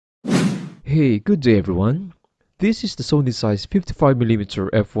Hey, good day everyone. This is the Sony Zeiss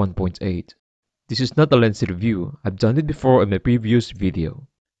 55mm f1.8. This is not a lens review. I've done it before in my previous video.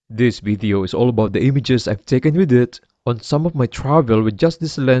 This video is all about the images I've taken with it on some of my travel with just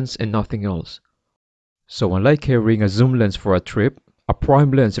this lens and nothing else. So unlike carrying a zoom lens for a trip, a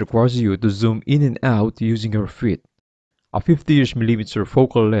prime lens requires you to zoom in and out using your feet. A 50mm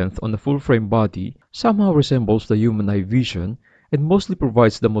focal length on a full-frame body somehow resembles the human eye vision and mostly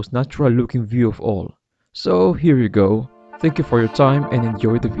provides the most natural looking view of all. So here you go. Thank you for your time and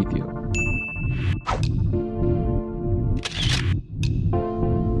enjoy the video.